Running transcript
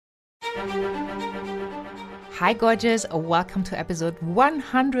Hi, gorgeous. Welcome to episode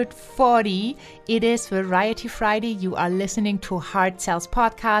 140. It is Variety Friday. You are listening to Heart Sells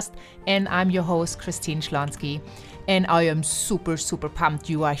Podcast, and I'm your host, Christine Schlonsky. And I am super pumped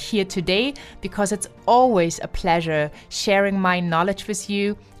you are here today because it's always a pleasure sharing my knowledge with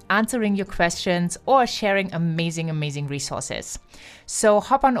you, answering your questions, or sharing amazing resources. So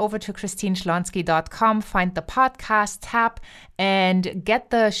hop on over to christineschlonsky.com, find the podcast tab, and get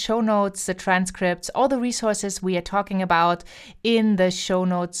the show notes, the transcripts, all the resources we are talking about in the show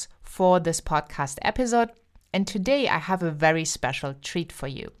notes for this podcast episode. And today I have a very special treat for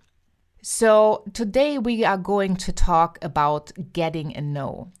you. So today we are going to talk about getting a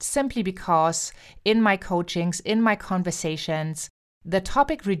no, simply because in my coachings, in my conversations, the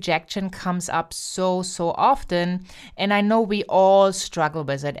topic rejection comes up so often, and I know we all struggle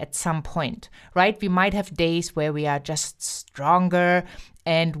with it at some point, right? We might have days where we are just stronger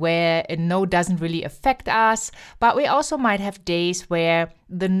and where a no doesn't really affect us, but we also might have days where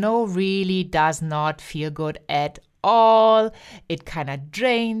the no really does not feel good at all. It kind of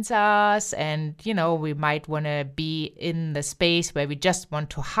drains us, and we might want to be in the space where we just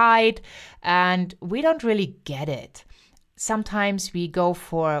want to hide, and we don't really get it. Sometimes we go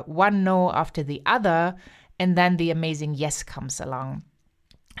for one no after the other, and then the amazing yes comes along.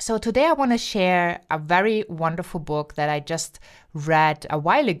 So today I want to share a very wonderful book that I just read a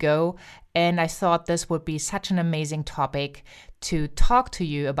while ago, and I thought this would be such an amazing topic to talk to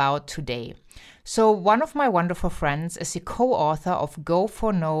you about today. So one of my wonderful friends is the co-author of Go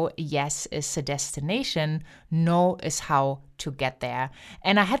for No, Yes is the Destination, No is How to Get There.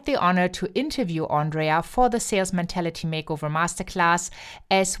 And I had the honor to interview Andrea for the Sales Mentality Makeover Masterclass,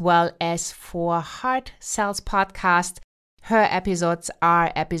 as well as for Heart Sells Podcast. Her episodes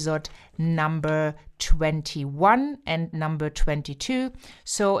are episode number 21 and number 22.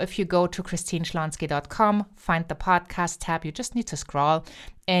 So if you go to christineschlonsky.com, find the podcast tab, you just need to scroll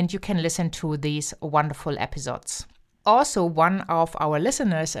and you can listen to these wonderful episodes. Also, one of our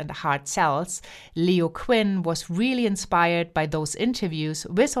listeners at Heart Sells, Leo Quinn, was really inspired by those interviews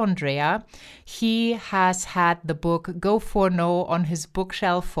with Andrea. He has had the book Go for No on his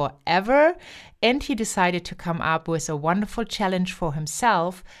bookshelf forever, and he decided to come up with a wonderful challenge for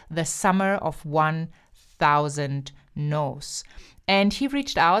himself, the Summer of 1,000 No's. And he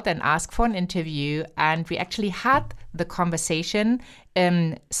reached out and asked for an interview, and we actually had the conversation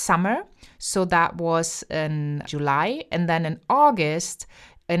in summer. So that was in July. And then in August,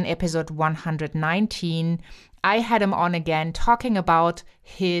 in episode 119, I had him on again talking about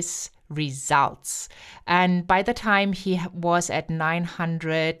his results. And by the time he was at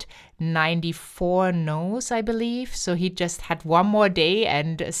 994 no's, I believe. So he just had one more day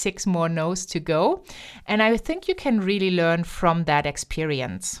and 6 more no's to go. And I think you can really learn from that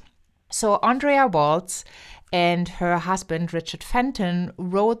experience. So Andrea Waltz and her husband, Richard Fenton,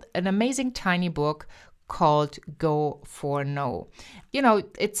 wrote an amazing tiny book called Go for No.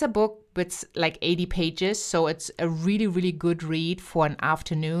 It's a book with like 80 pages, so it's a really good read for an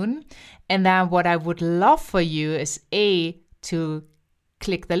afternoon. And then what I would love for you is to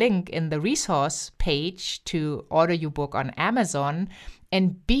click the link in the resource page to order your book on Amazon.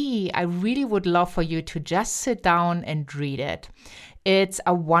 And B, I really would love for you to just sit down and read it. It's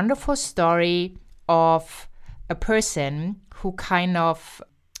a wonderful story of a person who kind of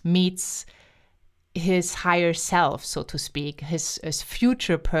meets his higher self, so to speak, his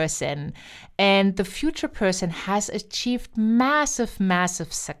future person. And the future person has achieved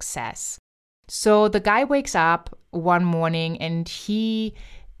massive success. So the guy wakes up one morning and he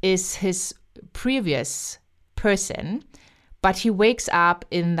is his previous person, but he wakes up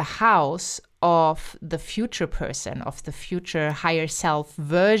in the house of the future person, of the future higher self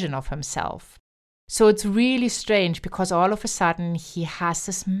version of himself. So it's really strange because all of a sudden he has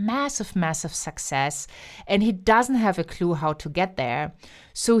this massive success and he doesn't have a clue how to get there.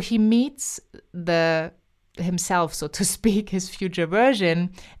 So he meets himself, so to speak, his future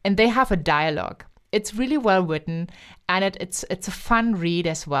version, and they have a dialogue. It's really well written and it's a fun read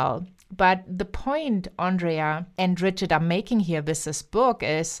as well. But the point Andrea and Richard are making here with this book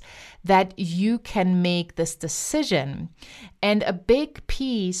is that you can make this decision. And a big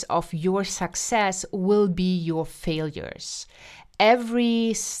piece of your success will be your failures.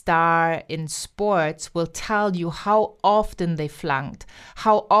 Every star in sports will tell you how often they flunked,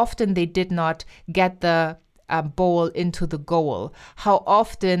 how often they did not get the ball into the goal, how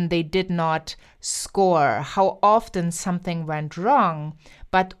often they did not score, how often something went wrong.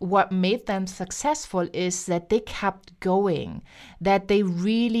 But what made them successful is that they kept going, that they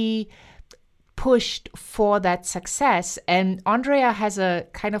really pushed for that success. And Andrea has a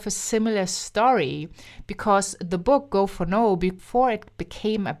kind of a similar story, because the book Go for No, before it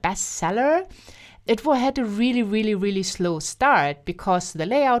became a bestseller, it had a really, really, really slow start because the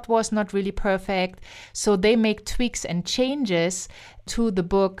layout was not really perfect. So they make tweaks and changes to the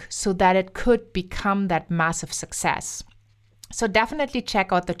book so that it could become that massive success. So definitely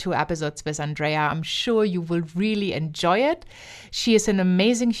check out the 2 episodes with Andrea. I'm sure you will really enjoy it. She is an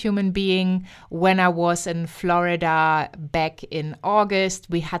amazing human being. When I was in Florida back in August,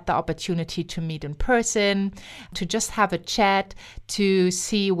 we had the opportunity to meet in person, to just have a chat, to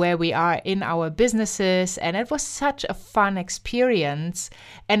see where we are in our businesses. And it was such a fun experience.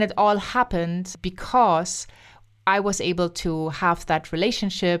 And it all happened because I was able to have that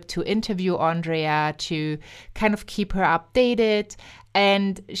relationship, to interview Andrea, to kind of keep her updated.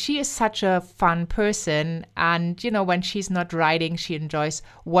 And she is such a fun person. And, when she's not writing, she enjoys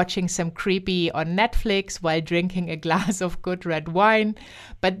watching some creepy on Netflix while drinking a glass of good red wine.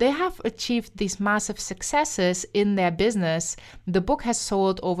 But they have achieved these massive successes in their business. The book has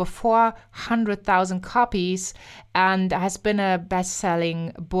sold over 400,000 copies and has been a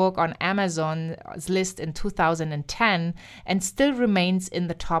best-selling book on Amazon's list in 2010 and still remains in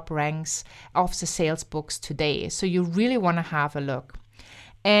the top ranks of the sales books today. So you really want to have a look.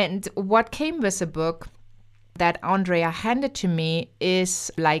 And what came with the book that Andrea handed to me is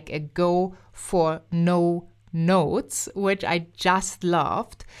like a Go for No notes, which I just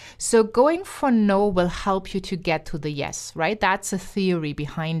loved. So going for no will help you to get to the yes, right? That's the theory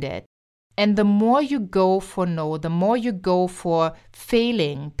behind it. And the more you go for no, the more you go for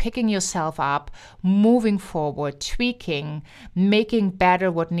failing, picking yourself up, moving forward, tweaking, making better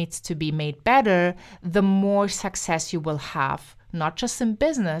what needs to be made better, the more success you will have, not just in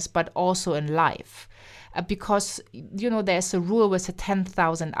business, but also in life. Because, there's a rule with the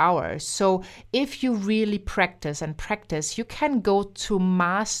 10,000 hours. So if you really practice and practice, you can go to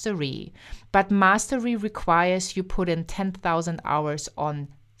mastery. But mastery requires you put in 10,000 hours on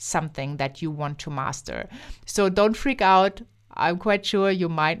something that you want to master. So don't freak out. I'm quite sure you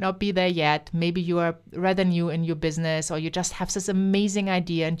might not be there yet. Maybe you are rather new in your business, or you just have this amazing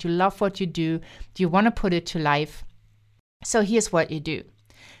idea and you love what you do. You want to put it to life. So here's what you do.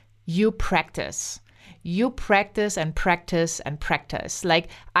 You practice. You practice and practice and practice. Like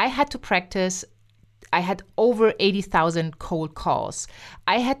I had to practice. I had over 80,000 cold calls.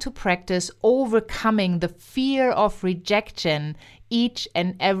 I had to practice overcoming the fear of rejection each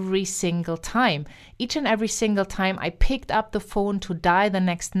and every single time. Each and every single time I picked up the phone to dial the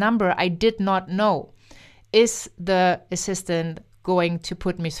next number, I did not know. Is the assistant going to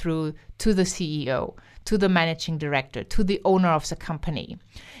put me through to the CEO, to the managing director, to the owner of the company?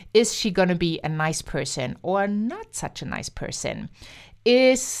 Is she going to be a nice person or not such a nice person?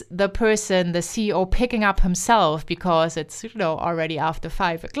 Is the person, the CEO, picking up himself because it's already after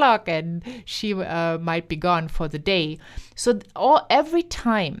 5 o'clock and she might be gone for the day? So every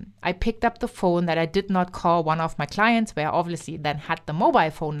time I picked up the phone that I did not call one of my clients, where I obviously then had the mobile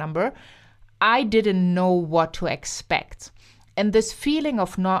phone number, I didn't know what to expect. And this feeling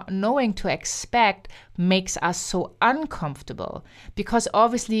of not knowing to expect makes us so uncomfortable, because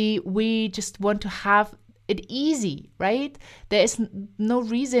obviously we just want to have it easy, right? There is no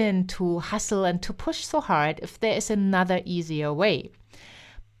reason to hustle and to push so hard if there is another easier way.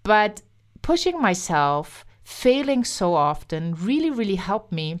 But pushing myself, failing so often really, really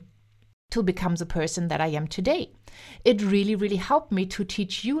helped me to become the person that I am today. It really, really helped me to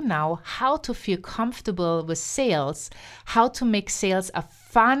teach you now how to feel comfortable with sales, how to make sales a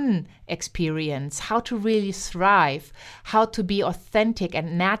fun experience, how to really thrive, how to be authentic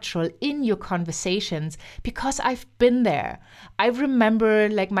and natural in your conversations, because I've been there. I remember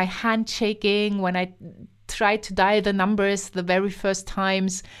my hand shaking when I tried to dial the numbers the very first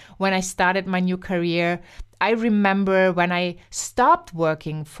times when I started my new career. I remember when I stopped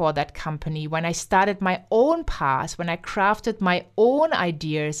working for that company, when I started my own path, when I crafted my own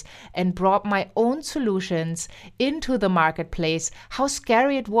ideas and brought my own solutions into the marketplace, how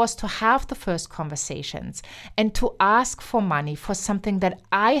scary it was to have the first conversations and to ask for money for something that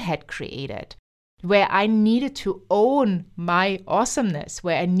I had created, where I needed to own my awesomeness,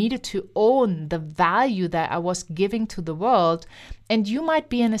 where I needed to own the value that I was giving to the world. And you might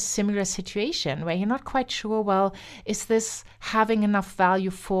be in a similar situation where you're not quite sure, well, is this having enough value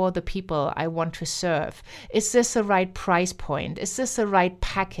for the people I want to serve? Is this the right price point? Is this the right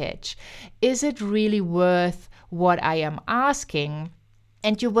package? Is it really worth what I am asking?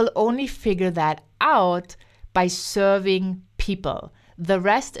 And you will only figure that out by serving people. The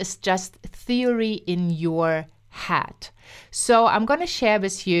rest is just theory in your had. So I'm going to share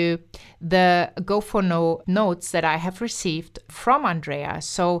with you the Go for No notes that I have received from Andrea.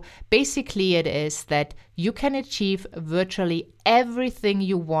 So basically it is that you can achieve virtually everything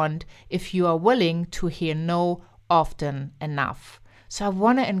you want if you are willing to hear no often enough. So I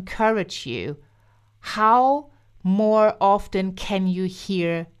want to encourage you. How more often can you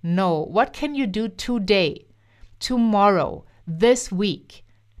hear no? What can you do today, tomorrow, this week,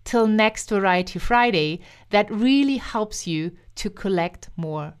 till next Variety Friday that really helps you to collect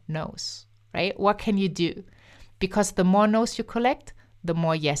more no's, right? What can you do? Because the more no's you collect, the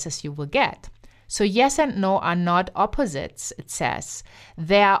more yeses you will get. So yes and no are not opposites, it says.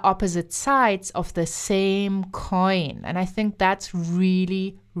 They are opposite sides of the same coin. And I think that's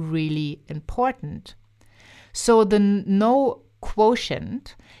really, really important. So the no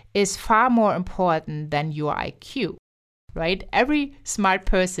quotient is far more important than your IQ. Right? Every smart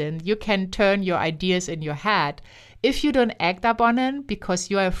person, you can turn your ideas in your head. If you don't act up on it because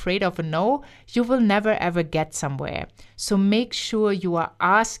you are afraid of a no, you will never ever get somewhere. So make sure you are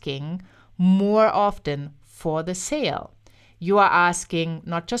asking more often for the sale. You are asking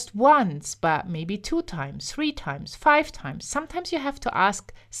not just once, but maybe 2 times, 3 times, 5 times. Sometimes you have to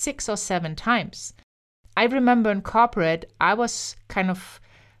ask 6 or 7 times. I remember in corporate, I was kind of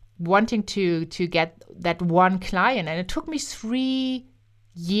wanting to get that one client, and it took me 3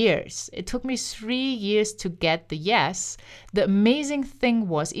 years. It took me 3 years to get the yes. The amazing thing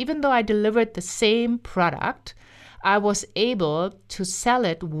was, even though I delivered the same product, I was able to sell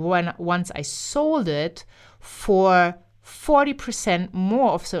it once I sold it for 40%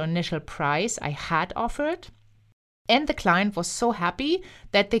 more of the initial price I had offered. And the client was so happy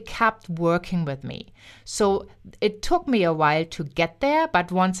that they kept working with me. So it took me a while to get there,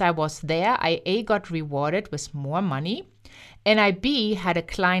 but once I was there, I A, got rewarded with more money, and I B, had a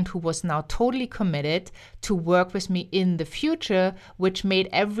client who was now totally committed to work with me in the future, which made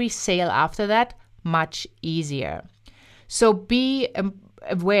every sale after that much easier. So be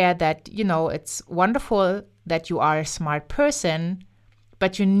aware that, it's wonderful that you are a smart person,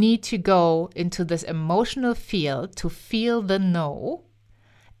 but you need to go into this emotional field to feel the no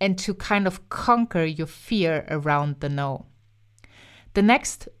and to kind of conquer your fear around the no. The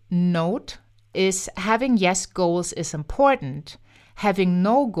next note is having yes goals is important. Having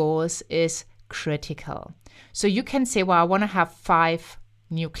no goals is critical. So you can say, well, I want to have 5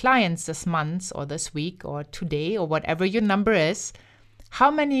 new clients this month or this week or today or whatever your number is.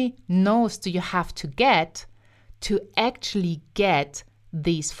 How many no's do you have to get to actually get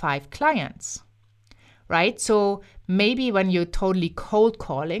these 5 clients, right? So maybe when you're totally cold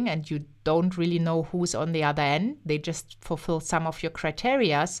calling and you don't really know who's on the other end, they just fulfill some of your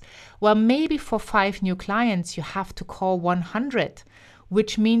criterias. Well, maybe for 5 new clients, you have to call 100,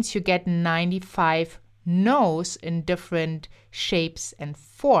 which means you get 95 no's in different shapes and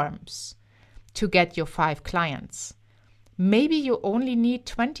forms to get your 5 clients. Maybe you only need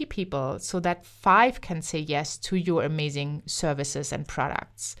 20 people so that 5 can say yes to your amazing services and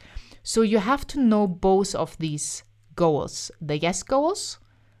products. So you have to know both of these goals. The yes goals,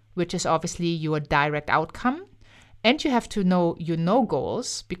 which is obviously your direct outcome. And you have to know your no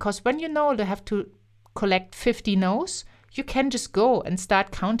goals, because when you know you have to collect 50 no's, you can just go and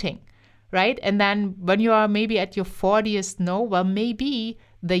start counting, right? And then when you are maybe at your 40th no, well, maybe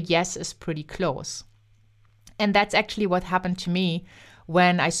the yes is pretty close. And that's actually what happened to me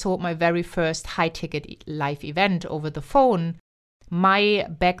when I sold my very first high-ticket live event over the phone. My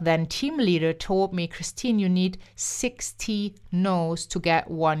back then team leader told me, Christine, you need 60 no's to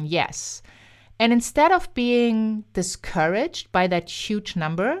get 1 yes. And instead of being discouraged by that huge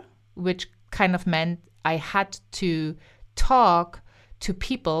number, which kind of meant I had to talk to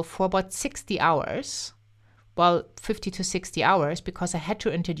people for about 60 hours, well, 50 to 60 hours, because I had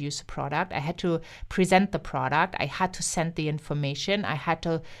to introduce a product, I had to present the product, I had to send the information, I had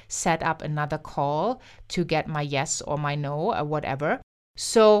to set up another call to get my yes or my no or whatever.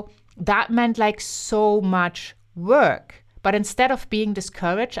 So that meant like so much work. But instead of being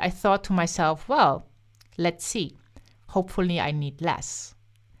discouraged, I thought to myself, well, let's see. Hopefully I need less.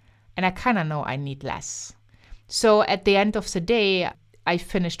 And I kind of know I need less. So at the end of the day, I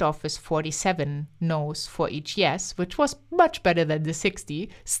finished off with 47 no's for each yes, which was much better than the 60.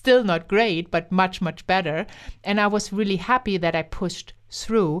 Still not great, but much, much better. And I was really happy that I pushed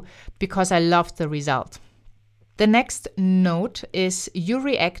through because I loved the result. The next note is you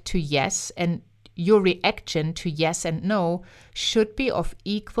react to yes, and your reaction to yes and no should be of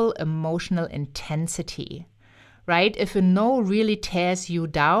equal emotional intensity. Right? If a no really tears you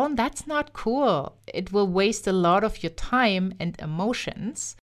down, that's not cool. It will waste a lot of your time and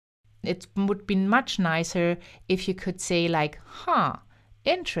emotions. It would be much nicer if you could say like,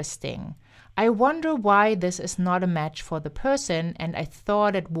 interesting. I wonder why this is not a match for the person and I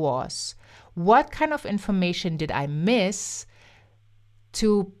thought it was. What kind of information did I miss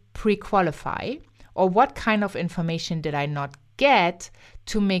to pre-qualify? Or what kind of information did I not get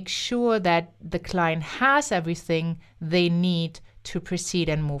to make sure that the client has everything they need to proceed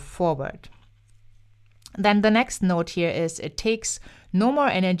and move forward? Then the next note here is it takes no more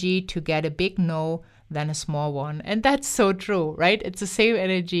energy to get a big no than a small one. And that's so true, right? It's the same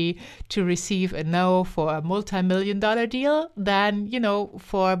energy to receive a no for a multi-million-dollar deal than,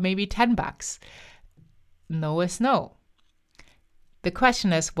 for maybe $10. No is no. The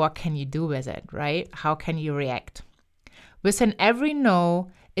question is, what can you do with it, right? How can you react? Within every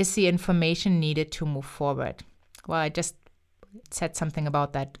no is the information needed to move forward. Well, I just said something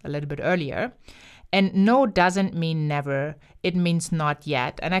about that a little bit earlier. And no doesn't mean never. It means not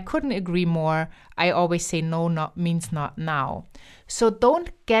yet. And I couldn't agree more. I always say no means not now. So don't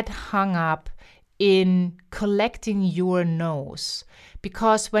get hung up in collecting your no's.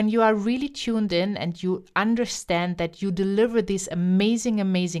 Because when you are really tuned in and you understand that you deliver this amazing,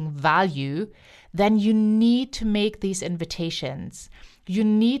 amazing value, then you need to make these invitations. You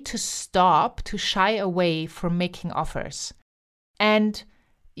need to stop to shy away from making offers. And,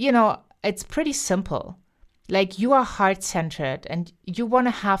 it's pretty simple. Like you are heart-centered and you want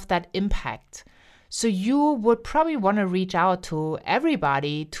to have that impact. So you would probably want to reach out to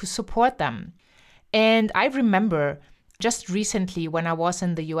everybody to support them. And I remember just recently when I was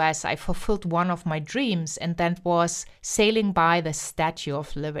in the US, I fulfilled one of my dreams, and that was sailing by the Statue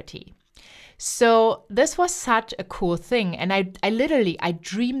of Liberty. So this was such a cool thing. And I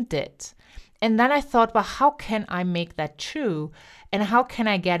dreamed it. And then I thought, well, how can I make that true? And how can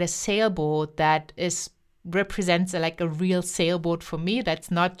I get a sailboat that represents like a real sailboat for me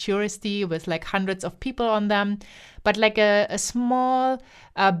that's not touristy with like hundreds of people on them, but like a small,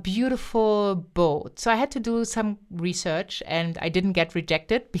 beautiful boat. So I had to do some research and I didn't get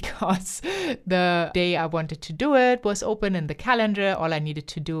rejected because the day I wanted to do it was open in the calendar. All I needed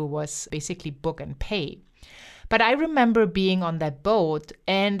to do was basically book and pay. But I remember being on that boat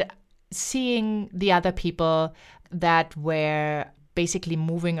and seeing the other people that were basically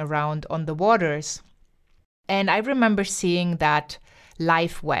moving around on the waters. And I remember seeing that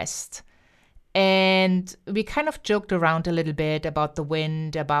Life West. And we kind of joked around a little bit about the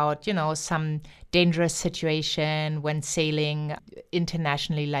wind, about, some dangerous situation when sailing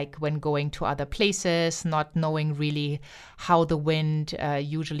internationally, like when going to other places, not knowing really how the wind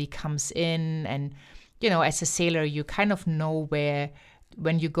usually comes in. And, as a sailor, you kind of know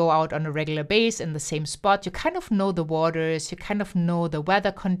when you go out on a regular base in the same spot, you kind of know the waters, you kind of know the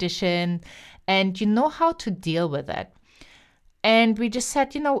weather condition, and you know how to deal with it. And we just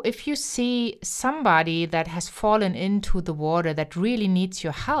said, if you see somebody that has fallen into the water that really needs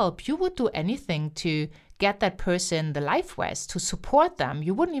your help, you would do anything to get that person the life vest, to support them.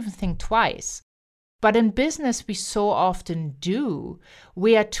 You wouldn't even think twice. But in business, we so often do.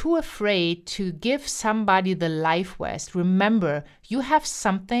 We are too afraid to give somebody the life vest. Remember, you have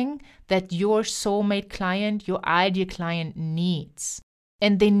something that your soulmate client, your ideal client needs.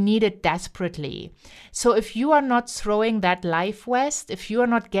 And they need it desperately. So if you are not throwing that life vest, if you are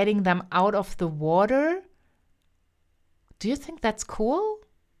not getting them out of the water, do you think that's cool?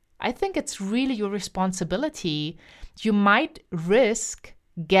 I think it's really your responsibility. You might risk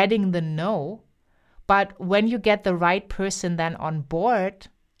getting the no, but when you get the right person then on board,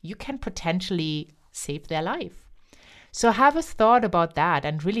 you can potentially save their life. So have a thought about that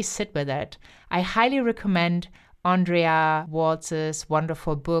and really sit with it. I highly recommend Andrea Waltz's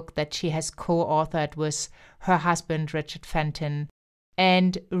wonderful book that she has co-authored with her husband, Richard Fenton,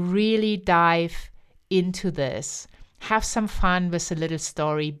 and really dive into this. Have some fun with a little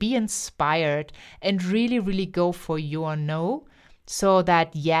story, be inspired, and really, really go for your no, so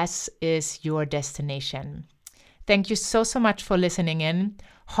that yes is your destination. Thank you so much for listening in.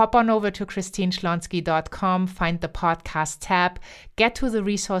 Hop on over to christineschlonski.com, find the podcast tab, get to the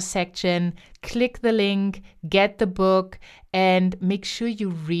resource section, click the link, get the book, and make sure you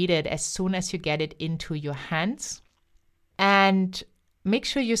read it as soon as you get it into your hands. And make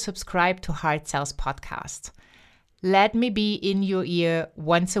sure you subscribe to Heart Sells Podcast. Let me be in your ear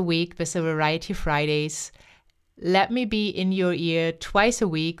once a week with the Variety Fridays. Let me be in your ear twice a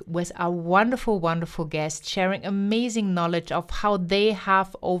week with a wonderful, wonderful guest sharing amazing knowledge of how they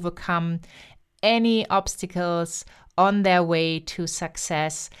have overcome any obstacles on their way to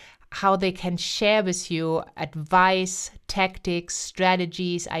success, how they can share with you advice, tactics,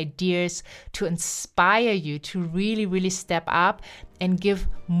 strategies, ideas to inspire you to really, really step up and give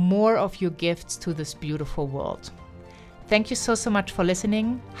more of your gifts to this beautiful world. Thank you so much for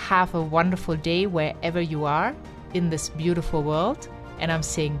listening. Have a wonderful day wherever you are in this beautiful world. And I'm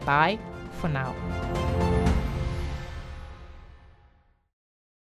saying bye for now.